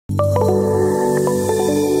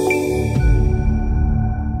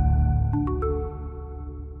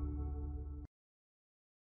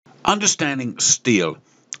Understanding steel,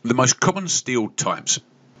 the most common steel types.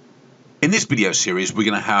 In this video series, we're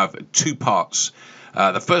going to have two parts.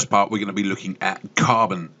 The first part, we're going to be looking at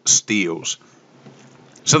carbon steels.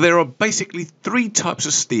 So there are basically three types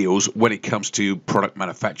of steels when it comes to product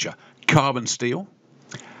manufacture: carbon steel,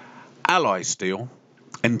 alloy steel,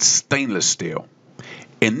 and stainless steel.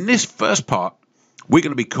 In this first part, we're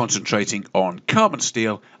going to be concentrating on carbon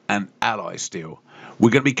steel and alloy steel.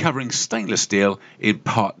 We're going to be covering stainless steel in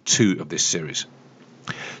part 2 of this series.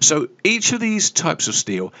 So each of these types of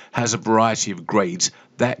steel has a variety of grades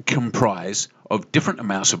that comprise of different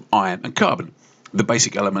amounts of iron and carbon, the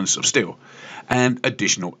basic elements of steel, and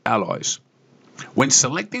additional alloys. When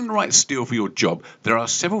selecting the right steel for your job, there are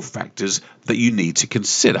several factors that you need to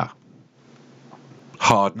consider.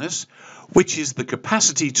 Hardness, which is the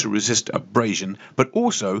capacity to resist abrasion, but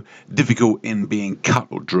also difficult in being cut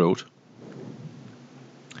or drilled.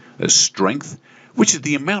 Strength, which is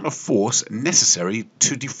the amount of force necessary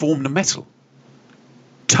to deform the metal.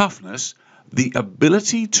 Toughness, the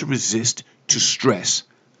ability to resist to stress,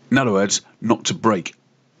 in other words, not to break.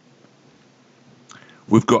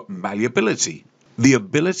 We've got malleability, the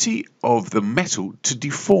ability of the metal to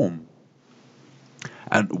deform.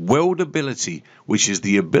 And weldability, which is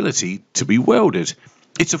the ability to be welded.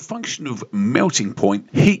 It's a function of melting point,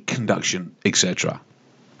 heat conduction, etc.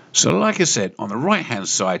 So like I said, on the right hand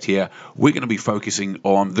side here, we're going to be focusing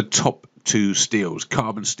on the top two steels,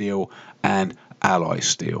 carbon steel and alloy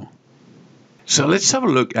steel. So let's have a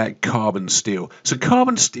look at carbon steel. So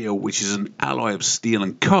carbon steel, which is an alloy of steel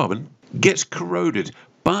and carbon, gets corroded,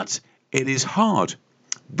 but it is hard.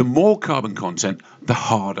 The more carbon content, the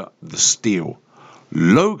harder the steel.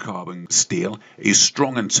 Low carbon steel is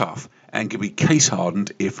strong and tough and can be case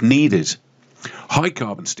hardened if needed. High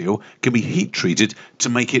carbon steel can be heat treated to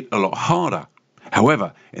make it a lot harder.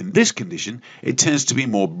 However, in this condition, it tends to be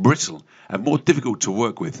more brittle and more difficult to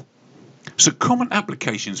work with. So common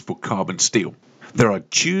applications for carbon steel. There are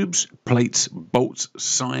tubes, plates, bolts,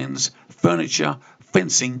 signs, furniture,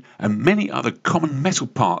 fencing, and many other common metal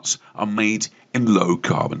parts are made in low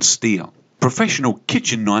carbon steel. Professional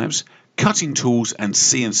kitchen knives, cutting tools and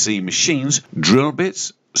CNC machines, drill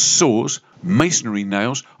bits, saws, masonry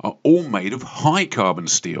nails are all made of high carbon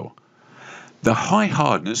steel. The high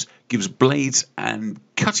hardness gives blades and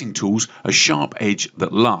cutting tools a sharp edge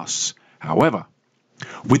that lasts. However,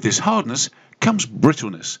 with this hardness comes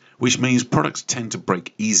brittleness, which means products tend to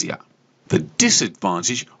break easier. The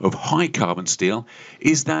disadvantage of high carbon steel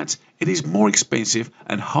is that it is more expensive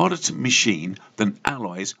and harder to machine than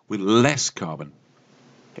alloys with less carbon.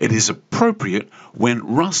 It is appropriate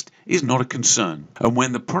when rust is not a concern and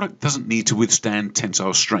when the product doesn't need to withstand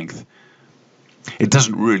tensile strength. It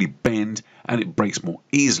doesn't really bend and it breaks more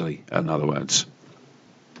easily, in other words.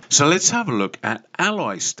 So let's have a look at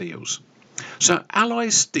alloy steels. So alloy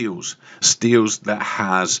steels that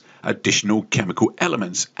has additional chemical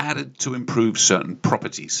elements added to improve certain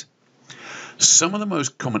properties. Some of the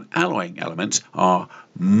most common alloying elements are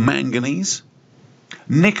manganese,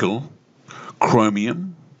 nickel,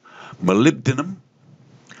 chromium, molybdenum,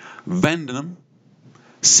 vanadium,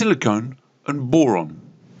 silicon, and boron.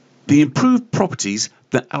 The improved properties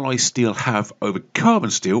that alloy steel have over carbon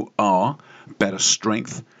steel are better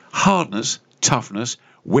strength, hardness, toughness,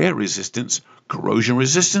 wear resistance, corrosion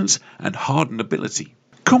resistance, and hardenability.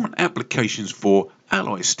 Common applications for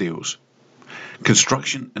alloy steels: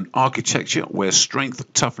 construction and architecture, where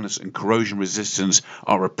strength, toughness, and corrosion resistance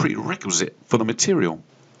are a prerequisite for the material.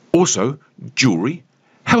 Also, jewelry,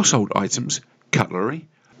 household items, cutlery,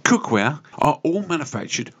 cookware are all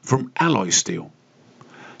manufactured from alloy steel.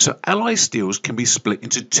 So alloy steels can be split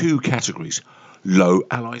into two categories: low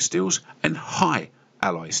alloy steels and high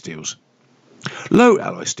alloy steels. Low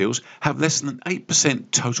alloy steels have less than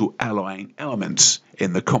 8% total alloying elements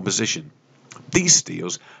in the composition. These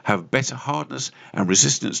steels have better hardness and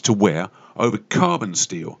resistance to wear over carbon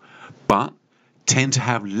steel, but tend to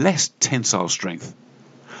have less tensile strength.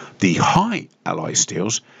 The high alloy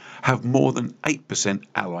steels have more than 8%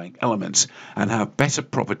 alloying elements and have better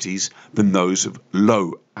properties than those of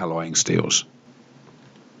low alloying steels.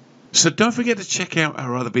 So don't forget to check out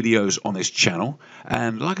our other videos on this channel,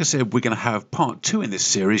 and like I said, we're going to have part 2 in this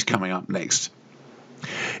series coming up next.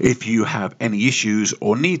 If you have any issues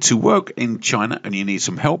or need to work in China and you need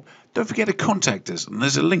some help, don't forget to contact us, and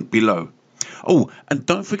there's a link below. Oh, and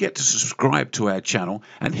don't forget to subscribe to our channel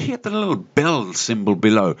and hit the little bell symbol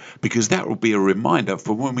below, because that will be a reminder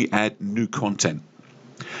for when we add new content.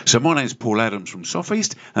 So my name is Paul Adams from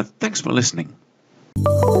Sofeast, and thanks for listening.